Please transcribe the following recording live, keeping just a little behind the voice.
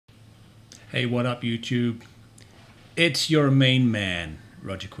Hey, what up, YouTube? It's your main man,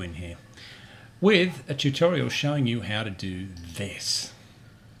 Roger Quinn here, with a tutorial showing you how to do this.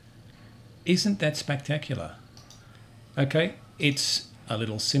 Isn't that spectacular? Okay, it's a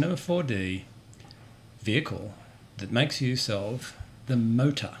little Cinema 4D vehicle that makes use of the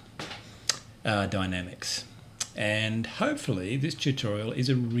motor dynamics. And hopefully this tutorial is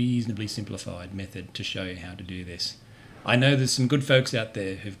a reasonably simplified method to show you how to do this. I know there's some good folks out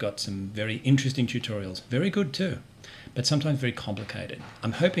there who've got some very interesting tutorials, very good too, but sometimes very complicated.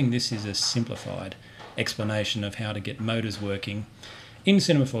 I'm hoping this is a simplified explanation of how to get motors working in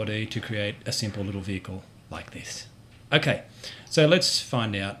Cinema 4D to create a simple little vehicle like this. Okay, so let's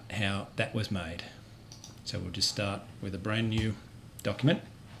find out how that was made. So we'll just start with a brand new document.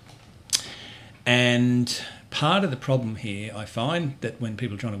 And part of the problem here, I find that when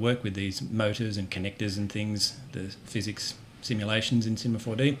people are trying to work with these motors and connectors and things, the physics simulations in Cinema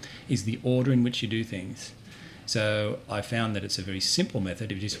 4D, is the order in which you do things. So I found that it's a very simple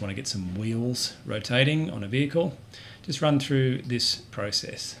method. If you just want to get some wheels rotating on a vehicle, just run through this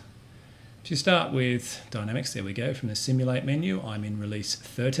process. If you start with dynamics, there we go, from the simulate menu, I'm in release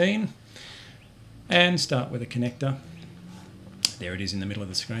 13, and start with a connector. There it is in the middle of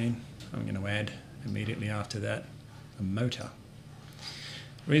the screen. I'm going to add immediately after that a motor.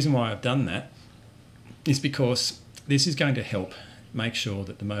 The reason why I've done that is because this is going to help make sure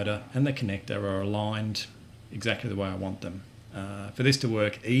that the motor and the connector are aligned exactly the way I want them. For this to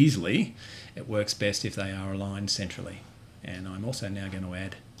work easily, it works best if they are aligned centrally. And I'm also now going to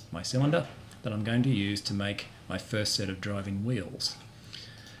add my cylinder that I'm going to use to make my first set of driving wheels.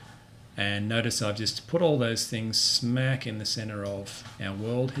 And notice I've just put all those things smack in the center of our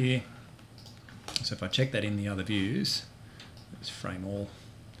world here. So if I check that in the other views, let's frame all.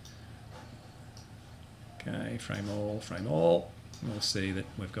 Okay, frame all. We'll see that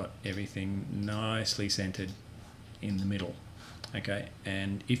we've got everything nicely centered in the middle. Okay,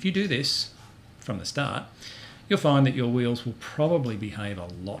 and if you do this from the start, you'll find that your wheels will probably behave a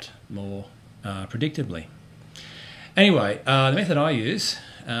lot more predictably. Anyway, the method I use,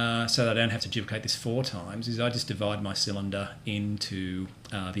 so that I don't have to duplicate this 4 times, is I just divide my cylinder into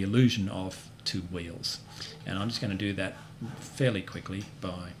the illusion of 2 wheels. And I'm just going to do that fairly quickly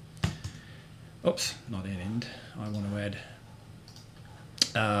by, oops, not that end. I want to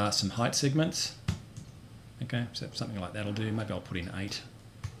add some height segments. Okay, so something like that'll do. Maybe I'll put in 8.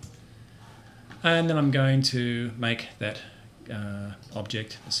 And then I'm going to make that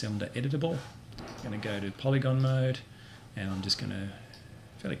object, the cylinder, editable. I'm going to go to polygon mode, and I'm just going to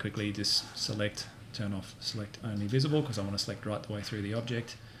fairly quickly just turn off select only visible, because I want to select right the way through the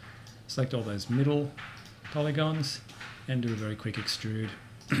object. Select all those middle polygons and do a very quick extrude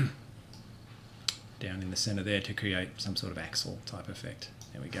down in the center there to create some sort of axle type effect.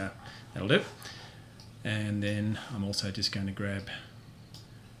 There we go, that'll do. And then I'm also just going to grab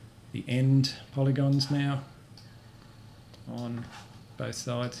the end polygons now on both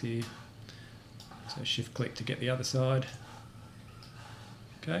sides here. So shift click to get the other side.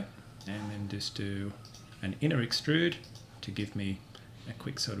 Okay, and then just do an inner extrude to give me a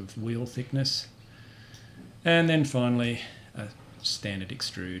quick sort of wheel thickness. And then finally a standard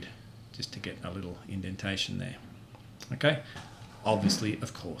extrude just to get a little indentation there. Okay, obviously,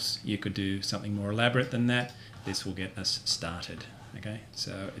 of course, you could do something more elaborate than that. This will get us started. Okay,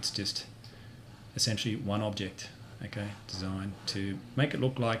 so it's just essentially one object, okay, designed to make it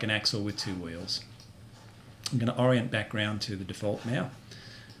look like an axle with 2 wheels. I'm going to orient back round to the default now.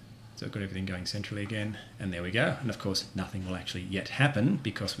 So I've got everything going centrally again, and there we go. And of course, nothing will actually yet happen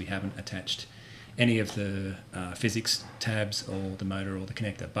because we haven't attached any of the physics tabs or the motor or the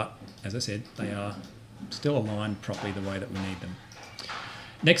connector. But as I said, they are still aligned properly the way that we need them.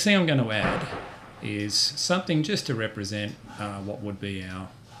 Next thing I'm going to add is something just to represent what would be our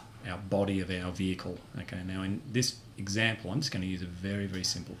body of our vehicle. Okay, now in this example, I'm just going to use a very, very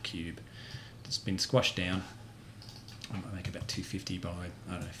simple cube. It's been squashed down. I might make about 250 by,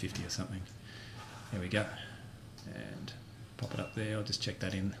 I don't know, 50 or something. There we go. And pop it up there. I'll just check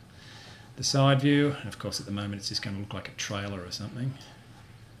that in the side view. And of course, at the moment, it's just going to look like a trailer or something.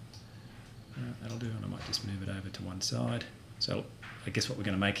 That'll do, and I might just move it over to one side. So I guess what we're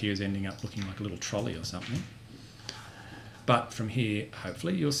going to make here is ending up looking like a little trolley or something. But from here,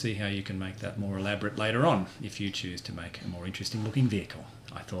 hopefully, you'll see how you can make that more elaborate later on if you choose to make a more interesting looking vehicle.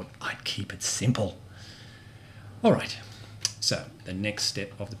 I thought I'd keep it simple. All right, so the next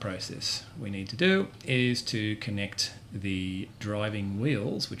step of the process we need to do is to connect the driving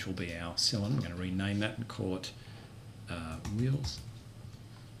wheels, which will be our cylinder. I'm going to rename that and call it wheels.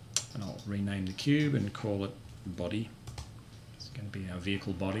 And I'll rename the cube and call it body. going to be our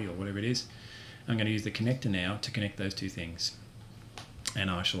vehicle body or whatever it is. I'm going to use the connector now to connect those two things. And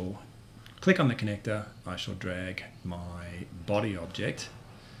I shall click on the connector, I shall drag my body object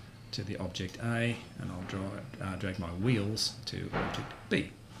to the object A, and I'll drag my wheels to object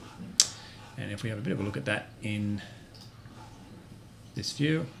B. And if we have a bit of a look at that in this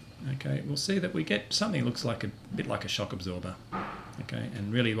view, okay, we'll see that we get something that looks like a bit like a shock absorber. Okay,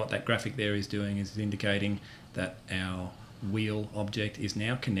 and really what that graphic there is doing is indicating that our wheel object is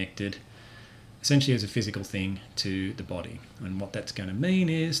now connected essentially as a physical thing to the body. And what that's going to mean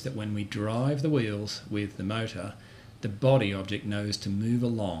is that when we drive the wheels with the motor, the body object knows to move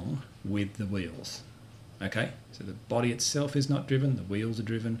along with the wheels. Okay, so the body itself is not driven, the wheels are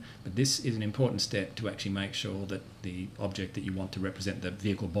driven, but this is an important step to actually make sure that the object that you want to represent the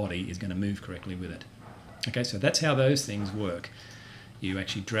vehicle body is going to move correctly with it. Okay, so that's how those things work. You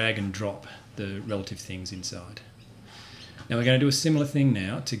actually drag and drop the relative things inside. Now we're going to do a similar thing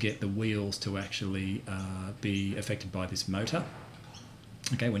now to get the wheels to actually be affected by this motor.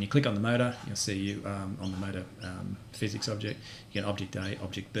 Okay, when you click on the motor, you'll see on the motor physics object, you get object A,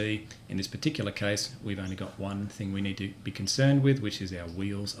 object B. In this particular case, we've only got one thing we need to be concerned with, which is our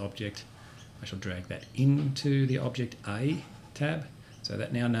wheels object. I shall drag that into the object A tab. So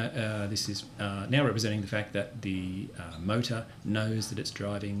that now this is now representing the fact that the motor knows that it's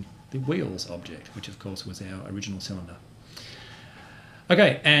driving the wheels object, which of course was our original cylinder.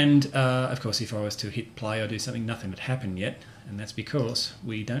 Okay, and of course if I was to hit play or do something, nothing would happen yet, and that's because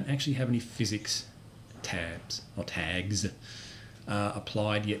we don't actually have any physics tabs or tags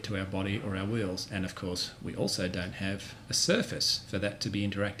applied yet to our body or our wheels, and of course we also don't have a surface for that to be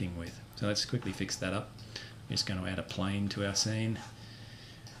interacting with. So let's quickly fix that up. I'm just going to add a plane to our scene,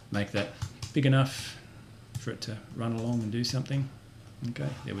 make that big enough for it to run along and do something. Okay,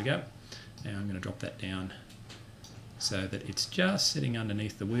 there we go. Now I'm going to drop that down so that it's just sitting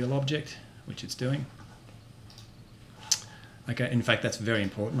underneath the wheel object, which it's doing. Okay, in fact that's very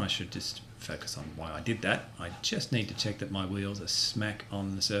important. I should just focus on why I did that. I just need to check that my wheels are smack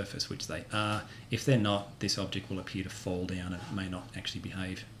on the surface, which they are. If they're not, this object will appear to fall down and it may not actually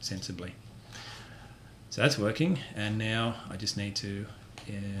behave sensibly. So that's working, and now I just need to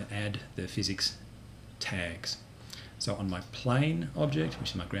add the physics tags. So on my plane object,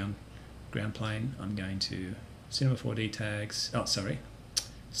 which is my ground plane, I'm going to Cinema 4D tags,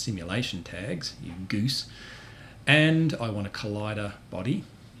 simulation tags, you goose. And I want a collider body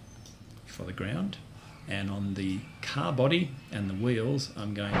for the ground. And on the car body and the wheels,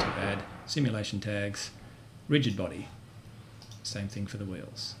 I'm going to add simulation tags, rigid body. Same thing for the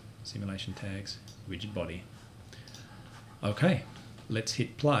wheels. Simulation tags, rigid body. Okay, let's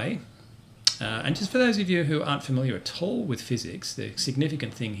hit play. And just for those of you who aren't familiar at all with physics, the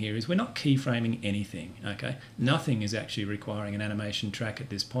significant thing here is we're not keyframing anything, okay? Nothing is actually requiring an animation track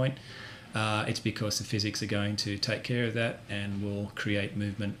at this point. It's because the physics are going to take care of that and will create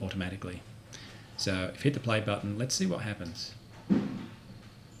movement automatically. So if you hit the play button, let's see what happens.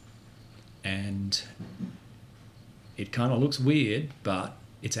 And it kind of looks weird, but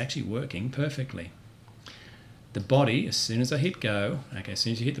it's actually working perfectly. The body, as soon as I hit go, okay, as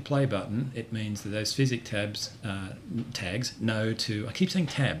soon as you hit the play button, it means that those physics tags know to, I keep saying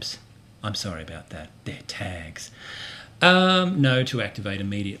tabs, I'm sorry about that, they're tags, know to activate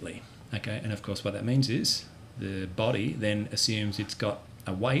immediately. Okay, and of course what that means is the body then assumes it's got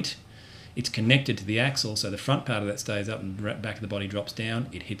a weight, it's connected to the axle, so the front part of that stays up and the back of the body drops down,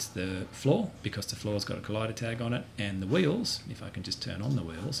 it hits the floor because the floor's got a collider tag on it, and the wheels, if I can just turn on the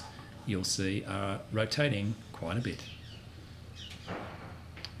wheels, you'll see are rotating quite a bit.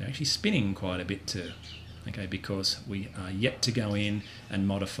 They're actually spinning quite a bit too, okay, because we are yet to go in and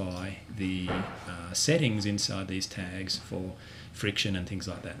modify the settings inside these tags for friction and things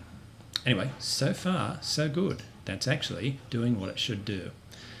like that. Anyway, so far so good. That's actually doing what it should do.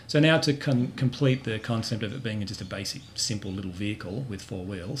 So now to complete the concept of it being just a basic simple little vehicle with 4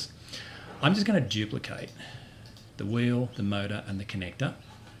 wheels, I'm just going to duplicate the wheel, the motor and the connector.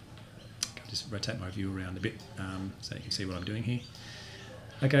 Just rotate my view around a bit so you can see what I'm doing here.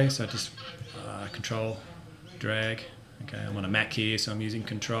 Okay, so just control, drag. Okay, I'm on a Mac here, so I'm using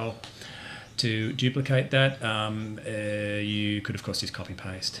control to duplicate that. You could of course just copy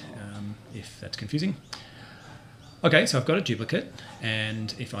paste if that's confusing. Okay, so I've got a duplicate,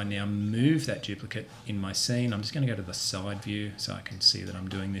 and if I now move that duplicate in my scene, I'm just going to go to the side view so I can see that I'm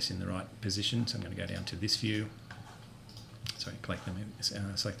doing this in the right position. So I'm going to go down to this view. Sorry,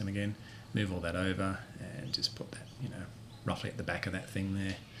 select them again. Move all that over and just put that, roughly at the back of that thing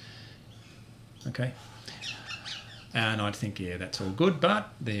there. Okay. And I'd think, yeah, that's all good,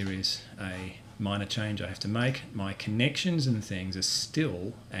 but there is a minor change I have to make. My connections and things are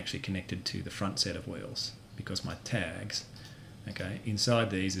still actually connected to the front set of wheels because my tags, okay, inside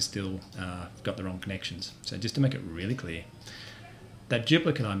these are still got the wrong connections. So just to make it really clear, that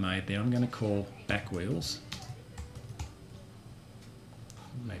duplicate I made there, I'm going to call back wheels.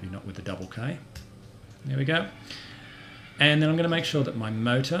 Maybe not with the double K. There we go. And then I'm going to make sure that my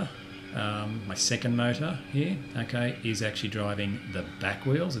motor, my second motor here, okay, is actually driving the back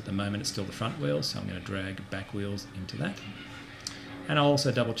wheels. At the moment it's still the front wheels, so I'm going to drag back wheels into that. And I'll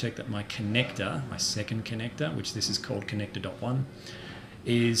also double check that my connector, my second connector, which this is called connector.1,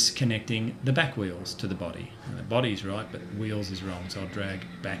 is connecting the back wheels to the body. And the body's right, but wheels is wrong, so I'll drag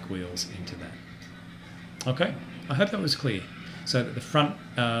back wheels into that. Okay, I hope that was clear. So that the front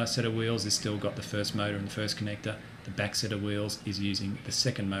set of wheels has still got the first motor and the first connector. The back set of wheels is using the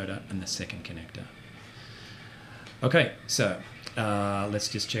second motor and the second connector. Okay, so let's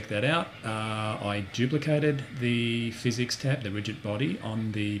just check that out. I duplicated the physics tab, the rigid body,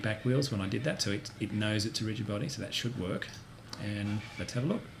 on the back wheels when I did that, so it knows it's a rigid body, so that should work. And let's have a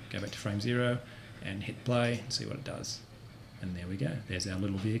look. Go back to frame 0 and hit play and see what it does. And there we go. There's our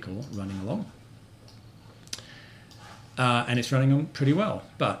little vehicle running along. And it's running on pretty well.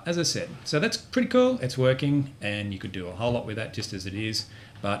 But as I said, so that's pretty cool. It's working, and you could do a whole lot with that just as it is.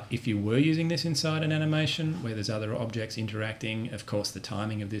 But if you were using this inside an animation where there's other objects interacting, of course the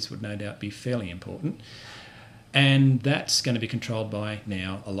timing of this would no doubt be fairly important. And that's going to be controlled by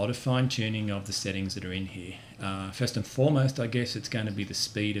now a lot of fine-tuning of the settings that are in here. First and foremost, I guess it's going to be the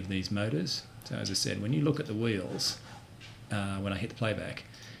speed of these motors. So as I said, when you look at the wheels, when I hit the playback,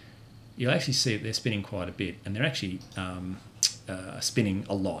 you'll actually see that they're spinning quite a bit, and they're actually spinning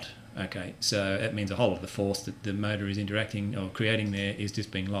a lot. Okay, so that means a whole lot of the force that the motor is interacting or creating there is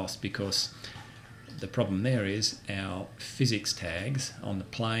just being lost, because the problem there is our physics tags on the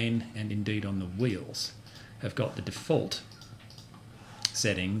plane and indeed on the wheels have got the default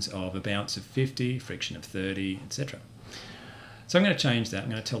settings of a bounce of 50, friction of 30, etc. So I'm going to change that. I'm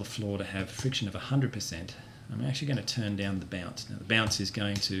going to tell the floor to have friction of 100%. I'm actually going to turn down the bounce. Now the bounce is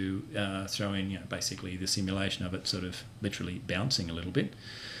going to throw in, basically the simulation of it sort of literally bouncing a little bit.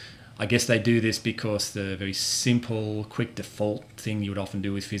 I guess they do this because the very simple, quick default thing you would often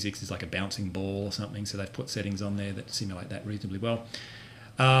do with physics is like a bouncing ball or something, so they've put settings on there that simulate that reasonably well.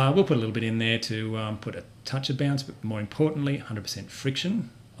 We'll put a little bit in there to put a touch of bounce, but more importantly, 100%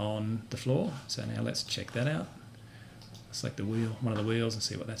 friction on the floor. So now let's check that out. Select the wheel, one of the wheels, and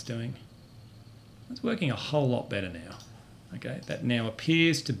see what that's doing. It's working a whole lot better now. Okay, that now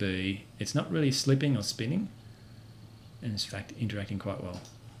appears to be, it's not really slipping or spinning, and in fact interacting quite well.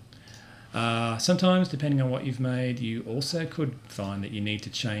 Sometimes, depending on what you've made, you also could find that you need to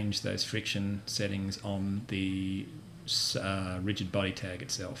change those friction settings on the rigid body tag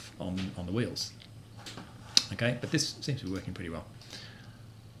itself on the wheels. Okay, but this seems to be working pretty well.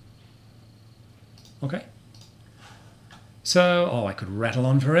 Okay. So, I could rattle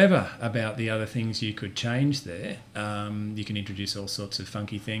on forever about the other things you could change there. You can introduce all sorts of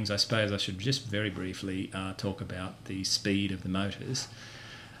funky things. I suppose I should just very briefly talk about the speed of the motors.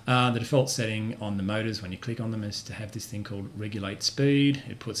 The default setting on the motors when you click on them is to have this thing called regulate speed.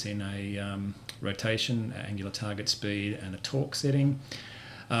 It puts in a rotation, angular target speed, and a torque setting.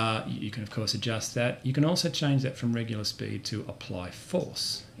 You can of course adjust that. You can also change that from regular speed to apply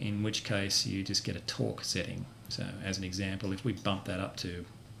force, in which case you just get a torque setting. So as an example, if we bump that up to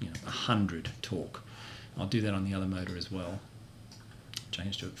 100 torque, I'll do that on the other motor as well.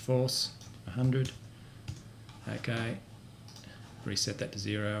 Change to force, 100. Okay, reset that to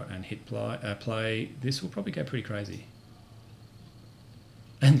 0 and hit play. This will probably go pretty crazy.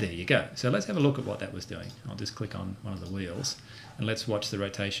 And there you go. So let's have a look at what that was doing. I'll just click on one of the wheels and let's watch the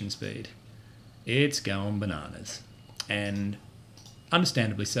rotation speed. It's going bananas. And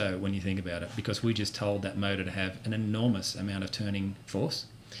understandably so when you think about it, because we just told that motor to have an enormous amount of turning force.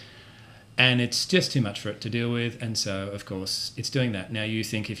 And it's just too much for it to deal with, and so of course it's doing that. Now you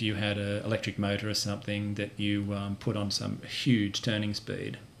think if you had an electric motor or something that you put on some huge turning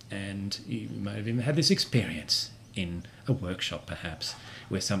speed, and you might have even had this experience in a workshop perhaps,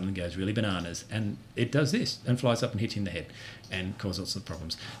 where something goes really bananas and it does this and flies up and hits you in the head and causes lots of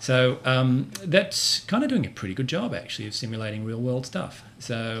problems. So that's kind of doing a pretty good job actually of simulating real world stuff.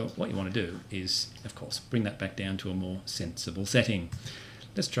 So what you want to do is, of course, bring that back down to a more sensible setting.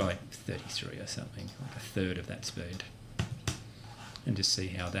 Let's try 33 or something, like a third of that speed, and just see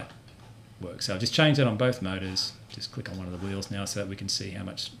how that works. So I'll just change that on both motors. Just click on one of the wheels now so that we can see how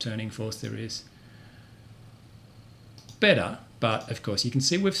much turning force there is. Better, but of course you can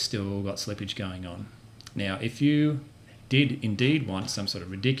see we've still got slippage going on. Now if you did indeed want some sort of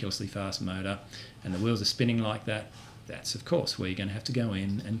ridiculously fast motor and the wheels are spinning like that, that's of course where you're going to have to go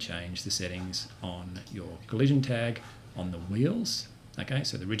in and change the settings on your collision tag on the wheels, okay,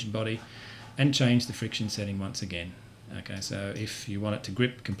 so the rigid body, and change the friction setting once again. Okay, so if you want it to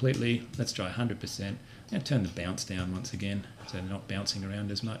grip completely, let's try 100%, and turn the bounce down once again so they're not bouncing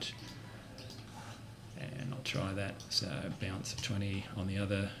around as much. And I'll try that, so bounce 20 on the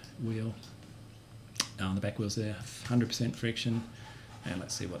other wheel, on the back wheels there, 100% friction, and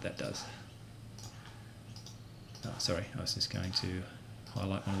let's see what that does. Oh, sorry, I was just going to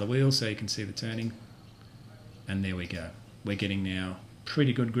highlight one of the wheels so you can see the turning, and there we go. We're getting now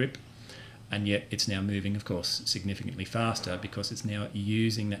pretty good grip, and yet it's now moving, of course, significantly faster because it's now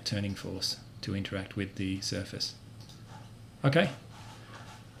using that turning force to interact with the surface. Okay,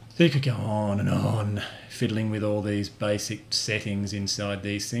 so you could go on and on, fiddling with all these basic settings inside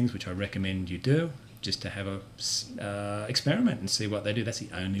these things, which I recommend you do, just to have a experiment and see what they do. That's the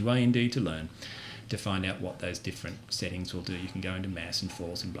only way indeed to learn, to find out what those different settings will do. You can go into mass and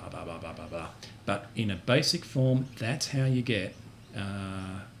force and blah, blah, blah, blah, blah, blah. But in a basic form, that's how you get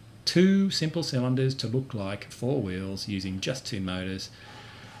 2 simple cylinders to look like 4 wheels using just 2 motors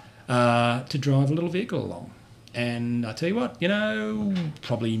to drive a little vehicle along. And I tell you what, you know,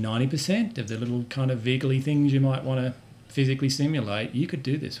 probably 90% of the little kind of vehicle-y things you might want to physically simulate, you could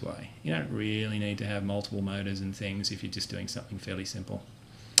do this way. You don't really need to have multiple motors and things if you're just doing something fairly simple.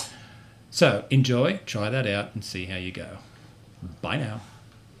 So enjoy, try that out and see how you go. Bye now.